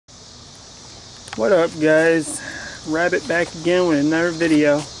What up, guys? Rabbit back again with another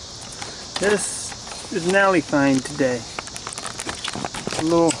video. This is an alley find today. A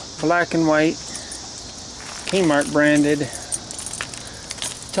little black and white Kmart branded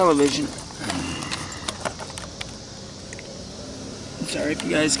television. Sorry if you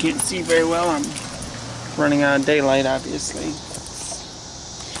guys can't see very well. I'm running out of daylight, obviously.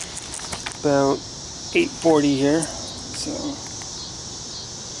 About 8:40 here, so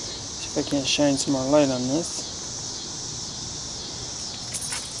see if I can't shine some more light on this.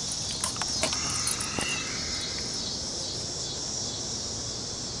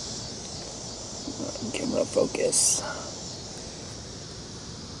 Camera focus.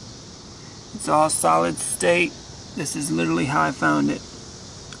 It's all solid state. This is literally how I found it,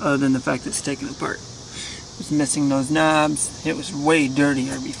 other than the fact that it's taken apart. It was missing those knobs. It was way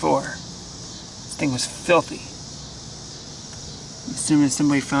dirtier before. This thing was filthy. I'm assuming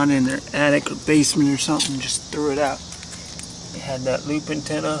somebody found it in their attic or basement or something and just threw it out. It had that loop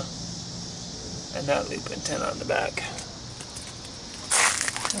antenna and that loop antenna on the back.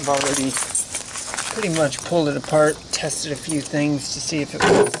 I've already pretty much pulled it apart, tested a few things to see if it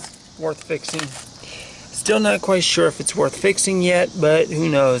was worth fixing. Still not quite sure if it's worth fixing yet, but who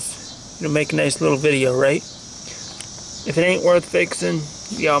knows. It'll make a nice little video, right? If it ain't worth fixing,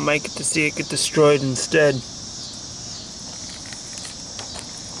 y'all might get to see it get destroyed instead.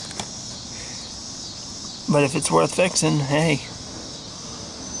 But if it's worth fixing, hey,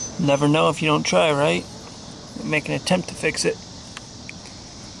 never know if you don't try, right? Make an attempt to fix it.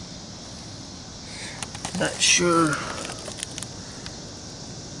 Not sure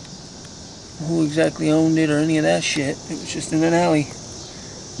who exactly owned it or any of that shit. It was just in an alley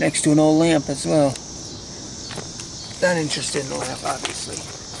next to an old lamp as well. Not interested in the lamp, obviously.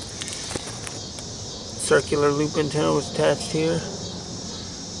 Circular loop antenna was attached here.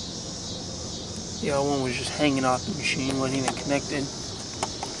 The other one was just hanging off the machine, wasn't even connected.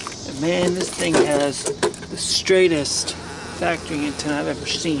 And man, this thing has the straightest factory antenna I've ever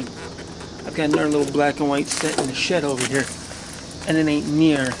seen. I've got another little black and white set in the shed over here, and it ain't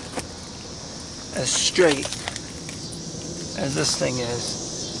near as straight as this thing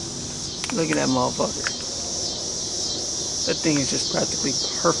is. Look at that motherfucker. That thing is just practically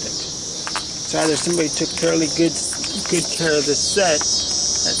perfect. So either somebody took fairly good care of this set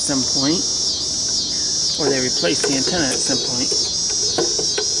at some point, or they replaced the antenna at some point.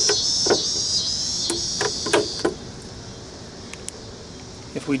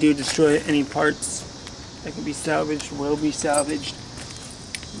 If we do destroy it, any parts that can be salvaged will be salvaged.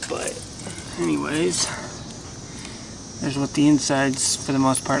 But anyways, there's what the insides for the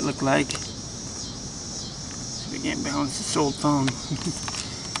most part look like. So we can't balance this old phone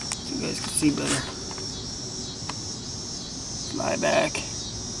so you guys can see better. Lie back.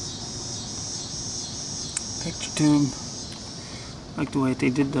 Picture tube. I like the way they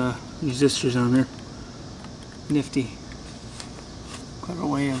did the resistors on there. Nifty. Clever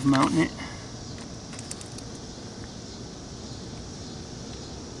way of mounting it.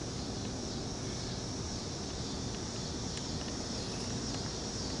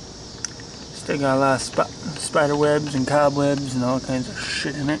 Still got a lot of spider webs and cobwebs and all kinds of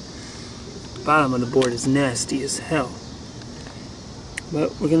shit in it. The bottom of the board is nasty as hell.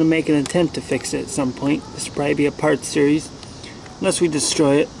 But we're going to make an attempt to fix it at some point. This will probably be a part series. Unless we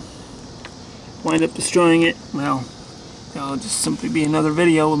destroy it. Wind up destroying it, well, it'll just simply be another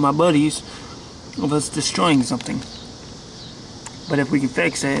video with my buddies of us destroying something. But if we can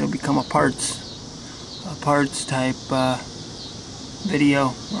fix it, it'll become a parts type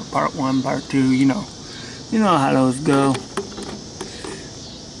video, or part 1, part 2, you know how those go.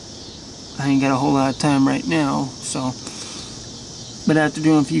 I ain't got a whole lot of time right now, so, but after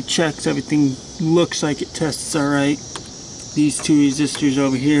doing a few checks, everything looks like it tests alright. These two resistors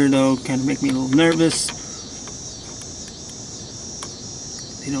over here, though, kind of make me a little nervous.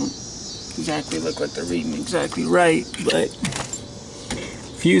 They don't exactly look like they're reading exactly right, but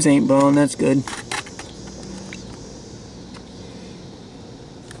fuse ain't blowing, that's good.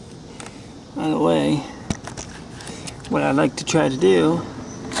 By the way, what I'd like to try to do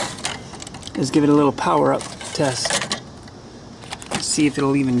is give it a little power up test. See if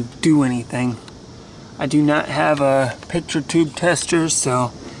it'll even do anything. I do not have a picture tube tester,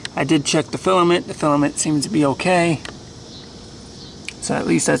 so I did check the filament. The filament seems to be okay. So at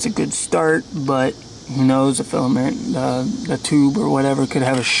least that's a good start, but who knows, the filament, the tube or whatever could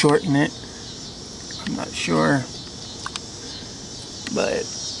have a short in it. I'm not sure. But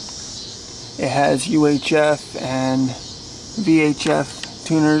it has UHF and VHF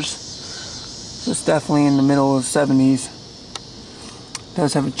tuners. So it's definitely in the middle of the 70s. It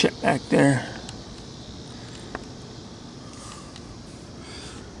does have a chip back there.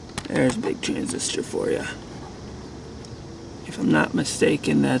 There's a big transistor for you. If I'm not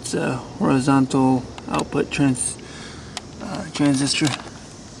mistaken, that's a horizontal output transistor.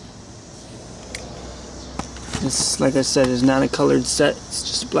 This, like I said, is not a colored set. It's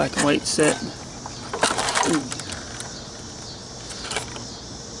just a black and white set.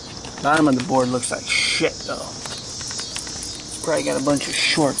 Bottom of the board looks like shit though. It's probably got a bunch of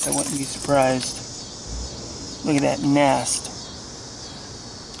shorts. I wouldn't be surprised. Look at that nast.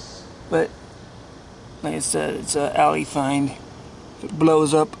 But like I said, it's an alley find. If it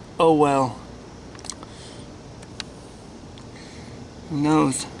blows up, oh well. Who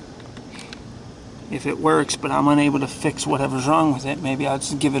knows if it works, but I'm unable to fix whatever's wrong with it. Maybe I'll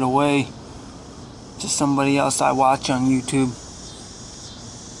just give it away to somebody else I watch on YouTube.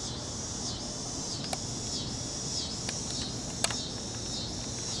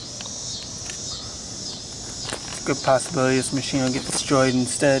 Good possibility this machine will get destroyed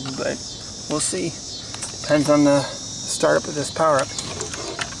instead, but we'll see. Depends on the startup of this power up.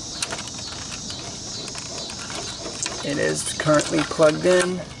 It is currently plugged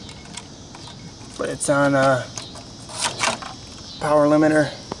in, but it's on a power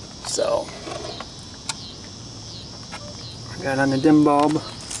limiter, so I got on the dim bulb.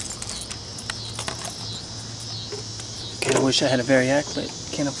 Kinda wish I had a Variac, but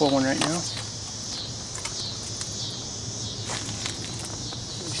can't afford one right now.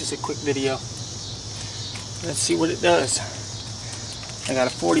 A quick video. Let's see what it does. I got a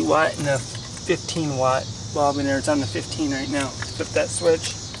 40 watt and a 15 watt bulb in there. It's on the 15 right now. Flip that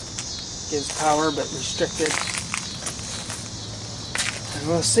switch. Gives power but restricted. And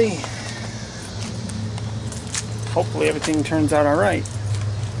we'll see. Hopefully everything turns out alright.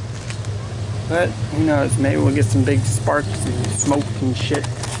 But who knows, maybe we'll get some big sparks and smoke and shit.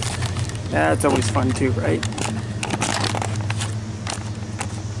 That's always fun too, right?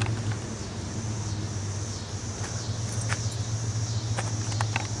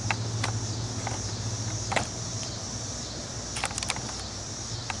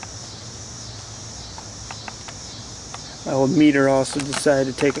 My old meter also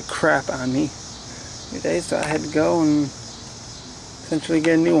decided to take a crap on me today, so I had to go and essentially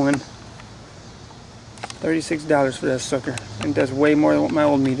get a new one. $36 for that sucker. It does way more than what my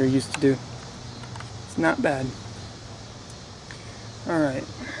old meter used to do. It's not bad. Alright.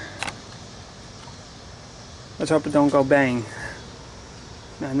 Let's hope it don't go bang.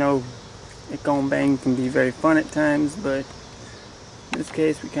 I know it going bang can be very fun at times, but in this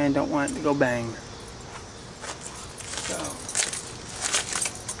case we kind of don't want it to go bang. So,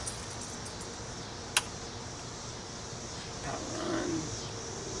 power on.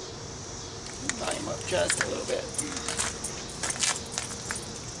 Volume up just a little bit.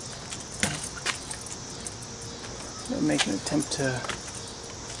 I'm making an attempt to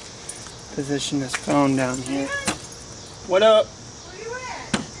position this phone down here. What up? Where you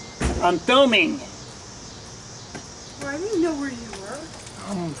at? I'm filming. Well, I didn't know where you were.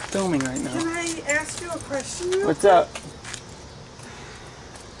 I'm filming right now. Can I ask you a question? What's up?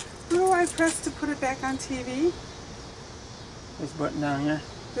 Who do I press to put it back on TV? This button down here?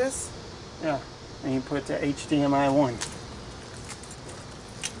 This? Yeah. And you put the HDMI 1.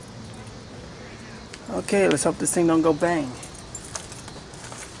 Okay, let's hope this thing don't go bang.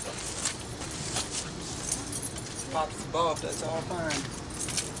 Pops the bulb, that's all fine.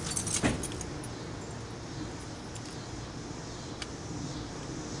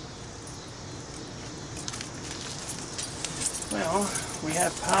 Well, we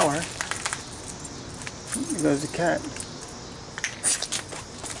have power. There goes the cat.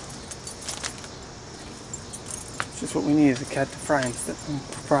 Just what we need is a cat to fry instead of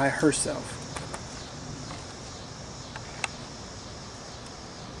fry herself.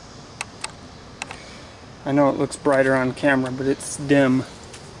 I know it looks brighter on camera, but it's dim.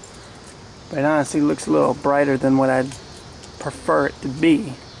 But it honestly looks a little brighter than what I'd prefer it to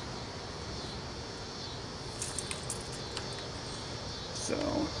be. So,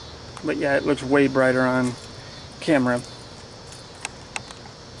 but yeah, it looks way brighter on camera.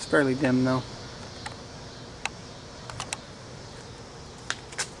 It's fairly dim though.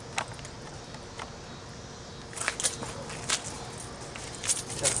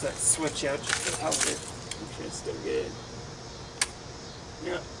 Test that switch out just to help it. Make sure it's still good.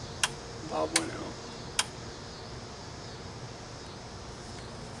 Yep. Bulb went out.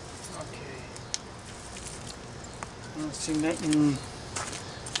 Okay. I don't see nothing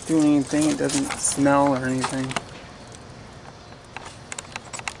doing anything. It doesn't smell or anything.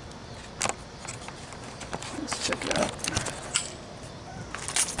 Let's check it out.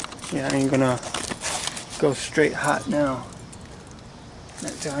 Yeah, I ain't gonna go straight hot now.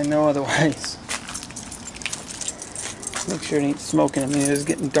 Not till I know otherwise. Make sure it ain't smoking. I mean, it's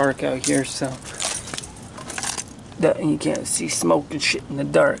getting dark out here, so that you can't see smoke and shit in the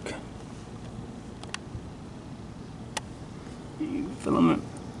dark. Filament?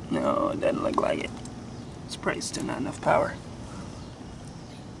 No, it doesn't look like it. It's probably still not enough power.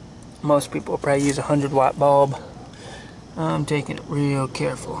 Most people will probably use a 100-watt bulb. I'm taking it real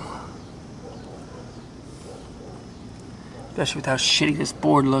careful. Especially with how shitty this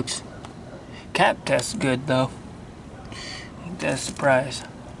board looks. Cap test's good though. I think that's a surprise.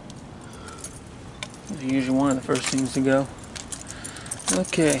 It's usually one of the first things to go.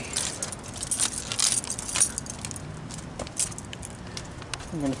 Okay.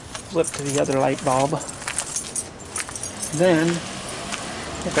 I'm going to flip to the other light bulb. Then,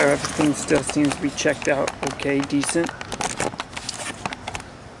 if everything still seems to be checked out okay, decent,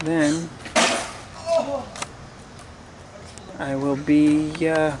 then I will be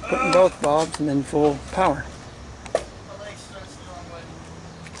putting both bulbs and then full power.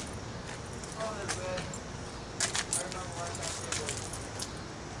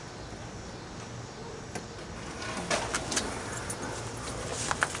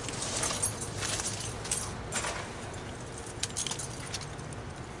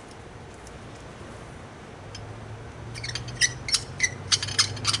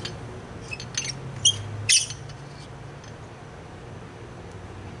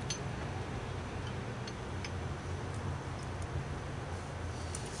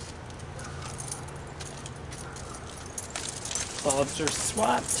 Bulbs are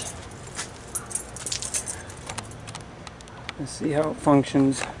swapped. Let's see how it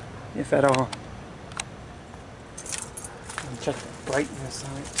functions, if at all. I'll check the brightness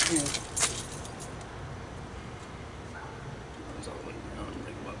on it too.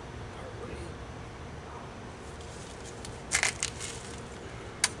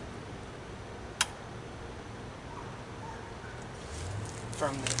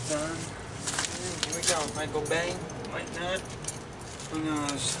 From the sun. Here we go. Might go bang, might not. Who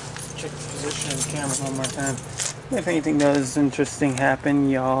knows? Check the position of the camera one more time. If anything does interesting happen,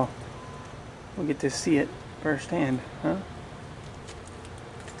 y'all will get to see it firsthand, huh?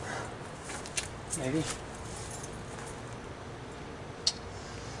 Maybe.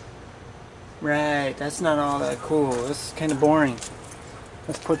 Right, that's not all that cool. This is kind of boring.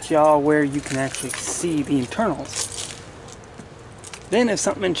 Let's put y'all where you can actually see the internals. Then if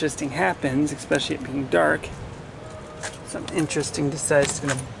something interesting happens, especially it being dark, something interesting decides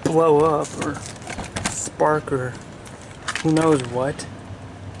to blow up or spark or who knows what,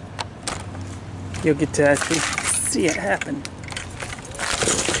 you'll get to actually see it happen.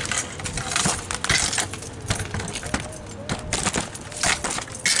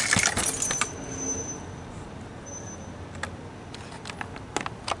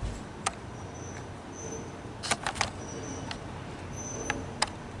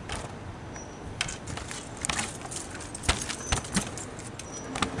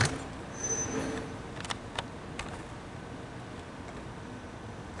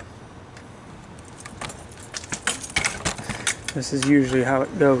 This is usually how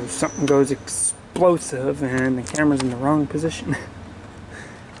it goes. Something goes explosive and the camera's in the wrong position.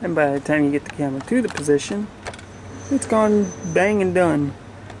 And by the time you get the camera to the position, it's gone bang and done.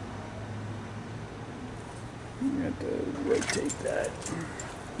 You have to rotate that.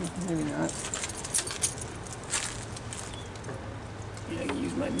 Maybe not. Yeah, I can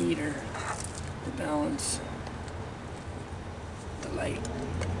use my meter to balance the light.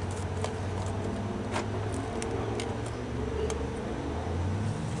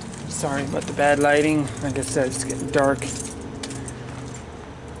 Sorry about the bad lighting. Like I said, it's getting dark.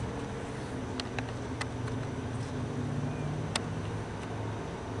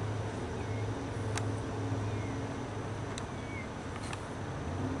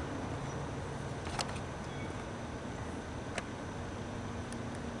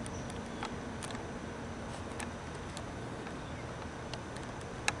 If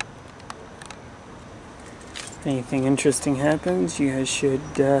anything interesting happens, you guys should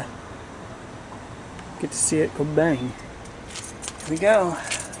get to see it go bang. Here we go.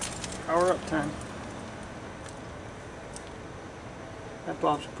 Power up time. That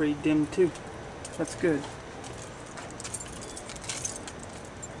bulb's pretty dim too. That's good.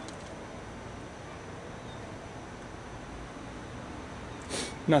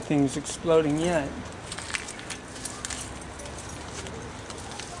 Nothing's exploding yet.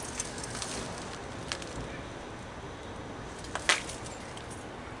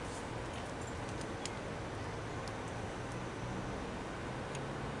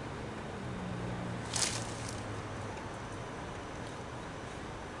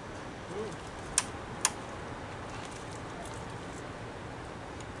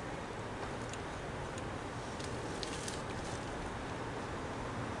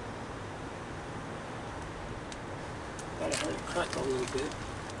 Thought I heard it crack a little bit.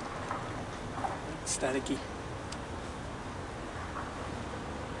 Staticky.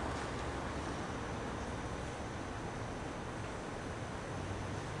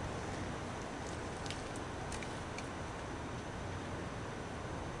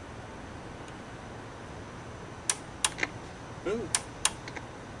 Ooh.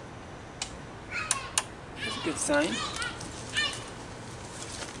 That's a good sign.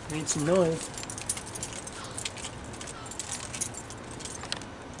 Made some noise.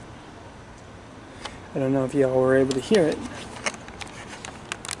 I don't know if y'all were able to hear it.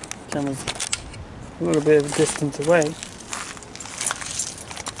 Camera's a little bit of a distance away.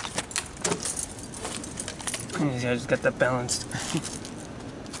 I just got that balanced.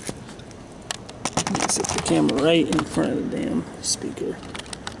 Set the camera right in front of the damn speaker.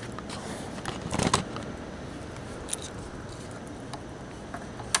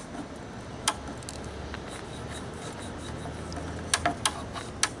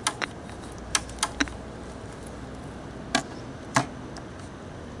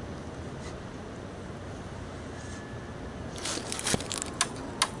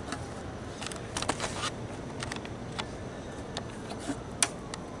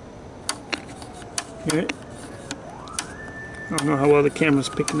 Hear it? I don't know how well the camera's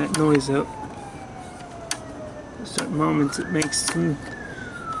picking that noise up. At certain moments it makes some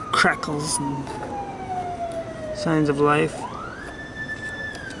crackles and signs of life.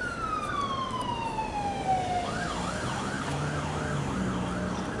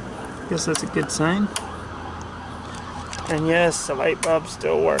 Guess that's a good sign. And yes, the light bulb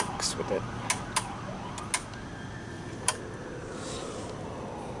still works with it.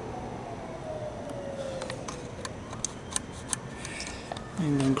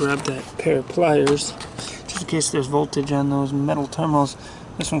 And then grab that pair of pliers, just in case there's voltage on those metal terminals.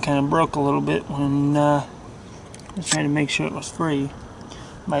 This one kind of broke a little bit when I was trying to make sure it was free.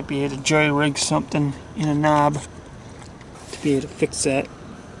 Might be able to jury rig something in a knob to be able to fix that.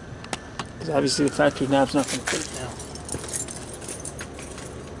 Because obviously the factory knob's not going to fit now.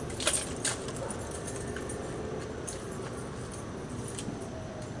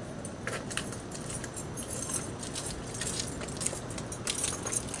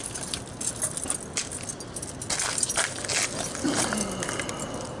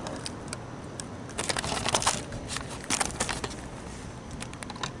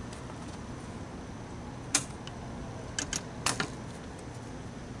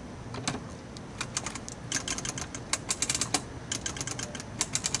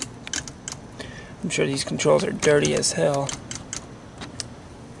 I'm sure these controls are dirty as hell.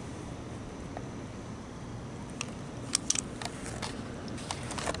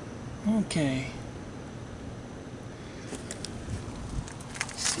 Okay.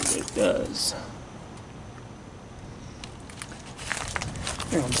 Let's see what it does.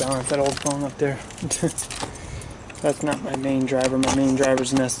 I'm gonna balance that old phone up there. That's not my main driver. My main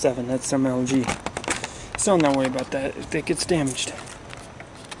driver's an S7. That's some LG. So I'm not worried about that if it gets damaged.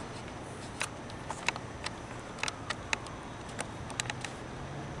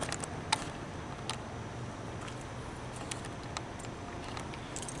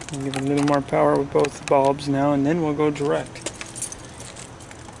 I'll give it a little more power with both bulbs now, and then we'll go direct.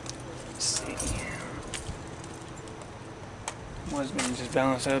 Let's see. I was going to just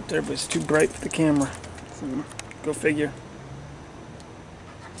balance it up there, but it's too bright for the camera. So, go figure.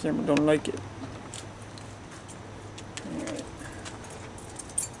 Camera don't like it. Alright.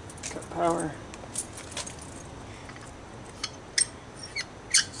 Got power.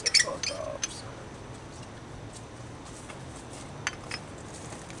 Set both bulbs.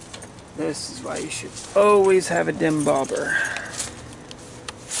 This is why you should always have a dim bobber.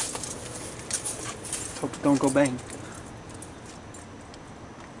 Hope it don't go bang.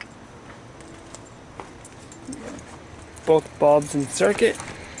 Both bulbs in circuit.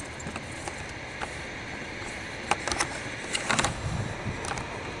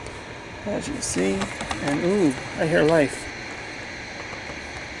 As you can see, and ooh, I hear life.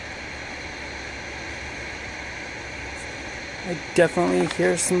 I definitely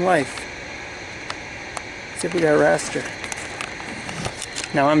hear some life. See if we got a raster.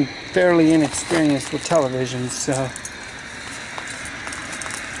 Now I'm fairly inexperienced with television, so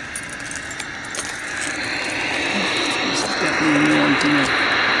it's definitely a new one to me.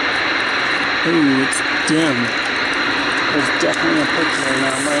 Ooh, it's dim. There's definitely a picture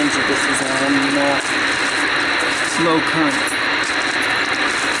now. Mind you, this is on slow current.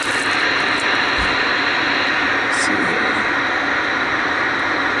 Let's see here.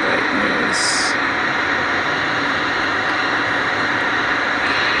 Brightness.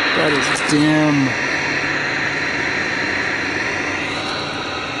 That is dim.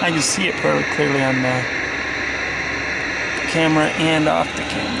 I can see it fairly clearly on the camera and off the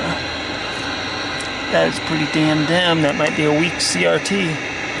camera. That is pretty damn dim. That might be a weak CRT.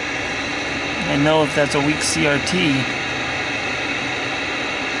 I know if that's a weak CRT,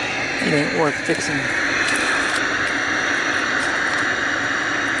 it ain't worth fixing.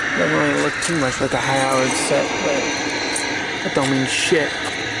 Doesn't really look too much like a high-powered set, but that don't mean shit.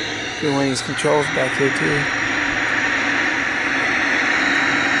 There's one of these controls back here too.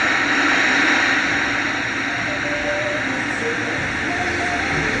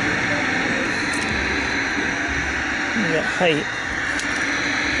 You got height.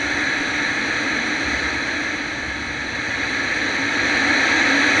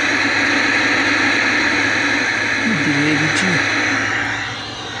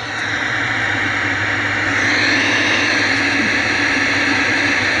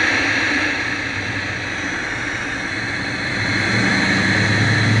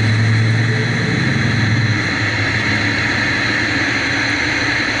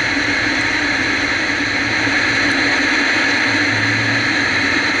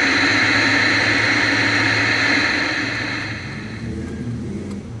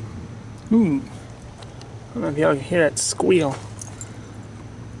 Ooh, I don't know if y'all can hear that squeal.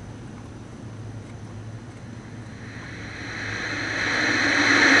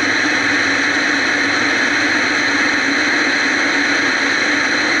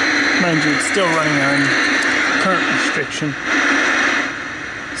 Mind you, it's still running on current restriction,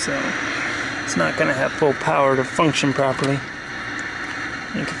 so it's not going to have full power to function properly.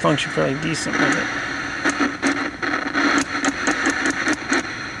 It can function fairly decent with it.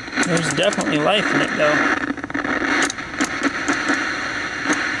 There's definitely life in it though.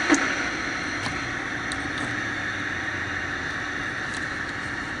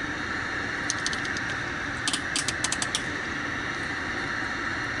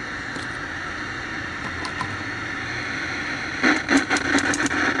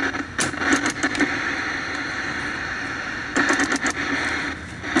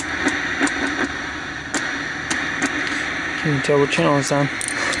 Can you tell what channel it's on?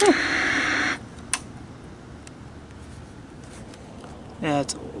 Yeah,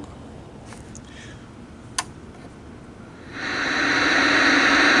 it's old.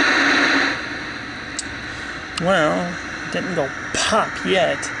 Well, it didn't go pop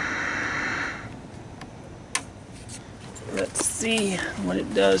yet. Let's see what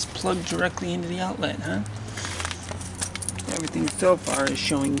it does plug directly into the outlet, huh? Everything so far is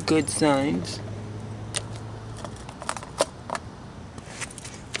showing good signs.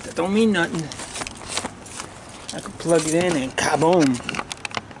 That don't mean nothing. I could plug it in and kaboom.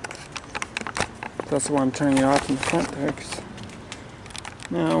 That's why I'm turning it off in the front there.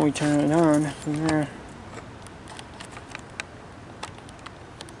 Now we turn it on from there.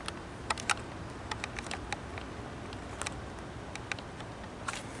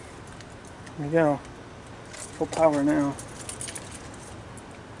 There we go. Full power now.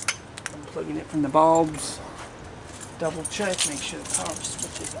 I'm plugging it from the bulbs. Double check, make sure the power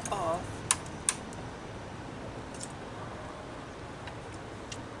switch is off.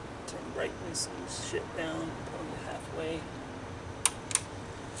 Turn brightness and shit down, probably halfway.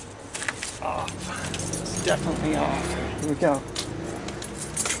 It's off. It's definitely off. Here we go.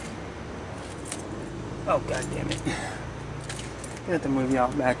 Oh, god damn it. I have to move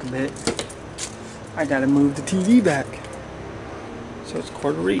y'all back a bit. I gotta move the TV back. So it's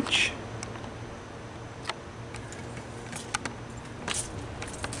quarter reach.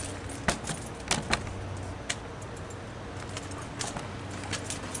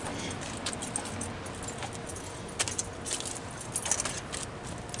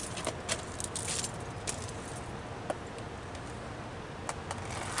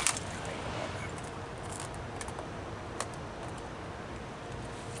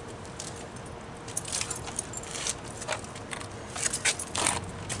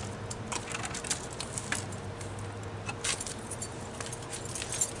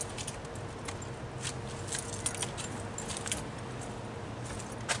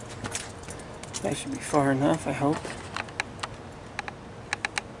 That should be far enough, I hope.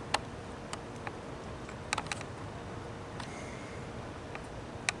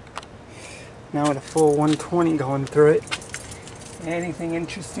 Now with a full 120 going through it, if anything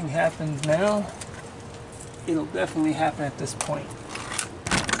interesting happens now, it'll definitely happen at this point.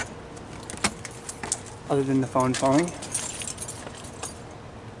 Other than the phone falling.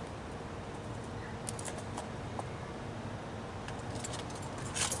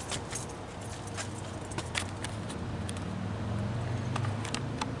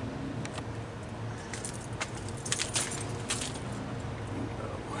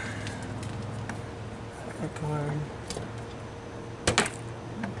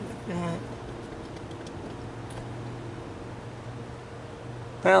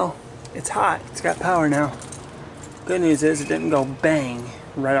 Well, it's hot. It's got power now. Good news is it didn't go bang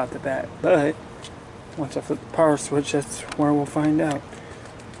right off the bat, but once I flip the power switch, that's where we'll find out.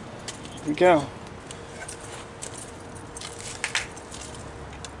 Here we go.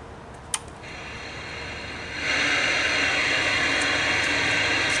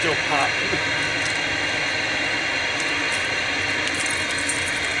 Still pop.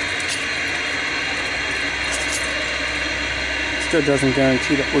 Still doesn't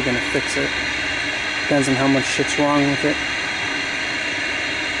guarantee that we're gonna fix it. Depends on how much shit's wrong with it.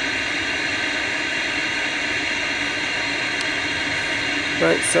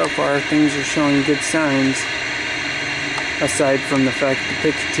 But so far, things are showing good signs. Aside from the fact the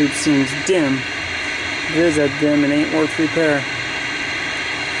picture tube seems dim. If it is that dim, it ain't worth repair.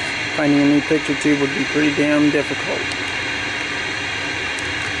 Finding a new picture tube would be pretty damn difficult.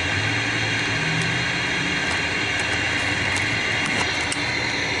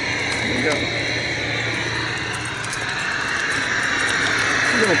 There we go.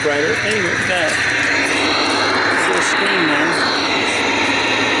 A little brighter. Hey, look at that. See the screen now.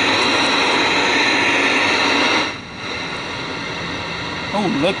 Oh,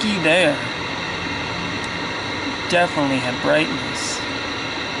 looky there. Definitely had brightness.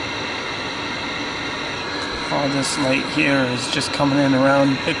 All this light here is just coming in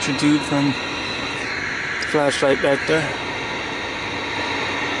around the picture tube from the flashlight back there.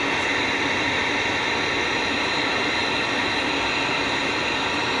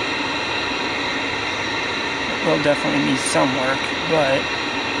 It will definitely need some work, but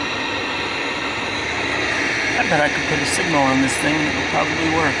I bet I could put a signal on this thing and it would probably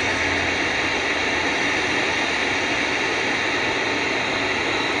work.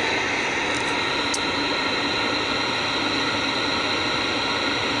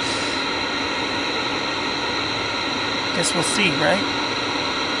 Guess we'll see, right?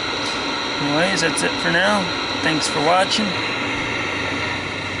 Anyways, that's it for now. Thanks for watching.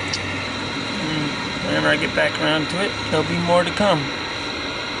 Whenever I get back around to it, there'll be more to come.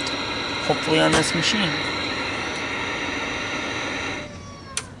 Hopefully on this machine.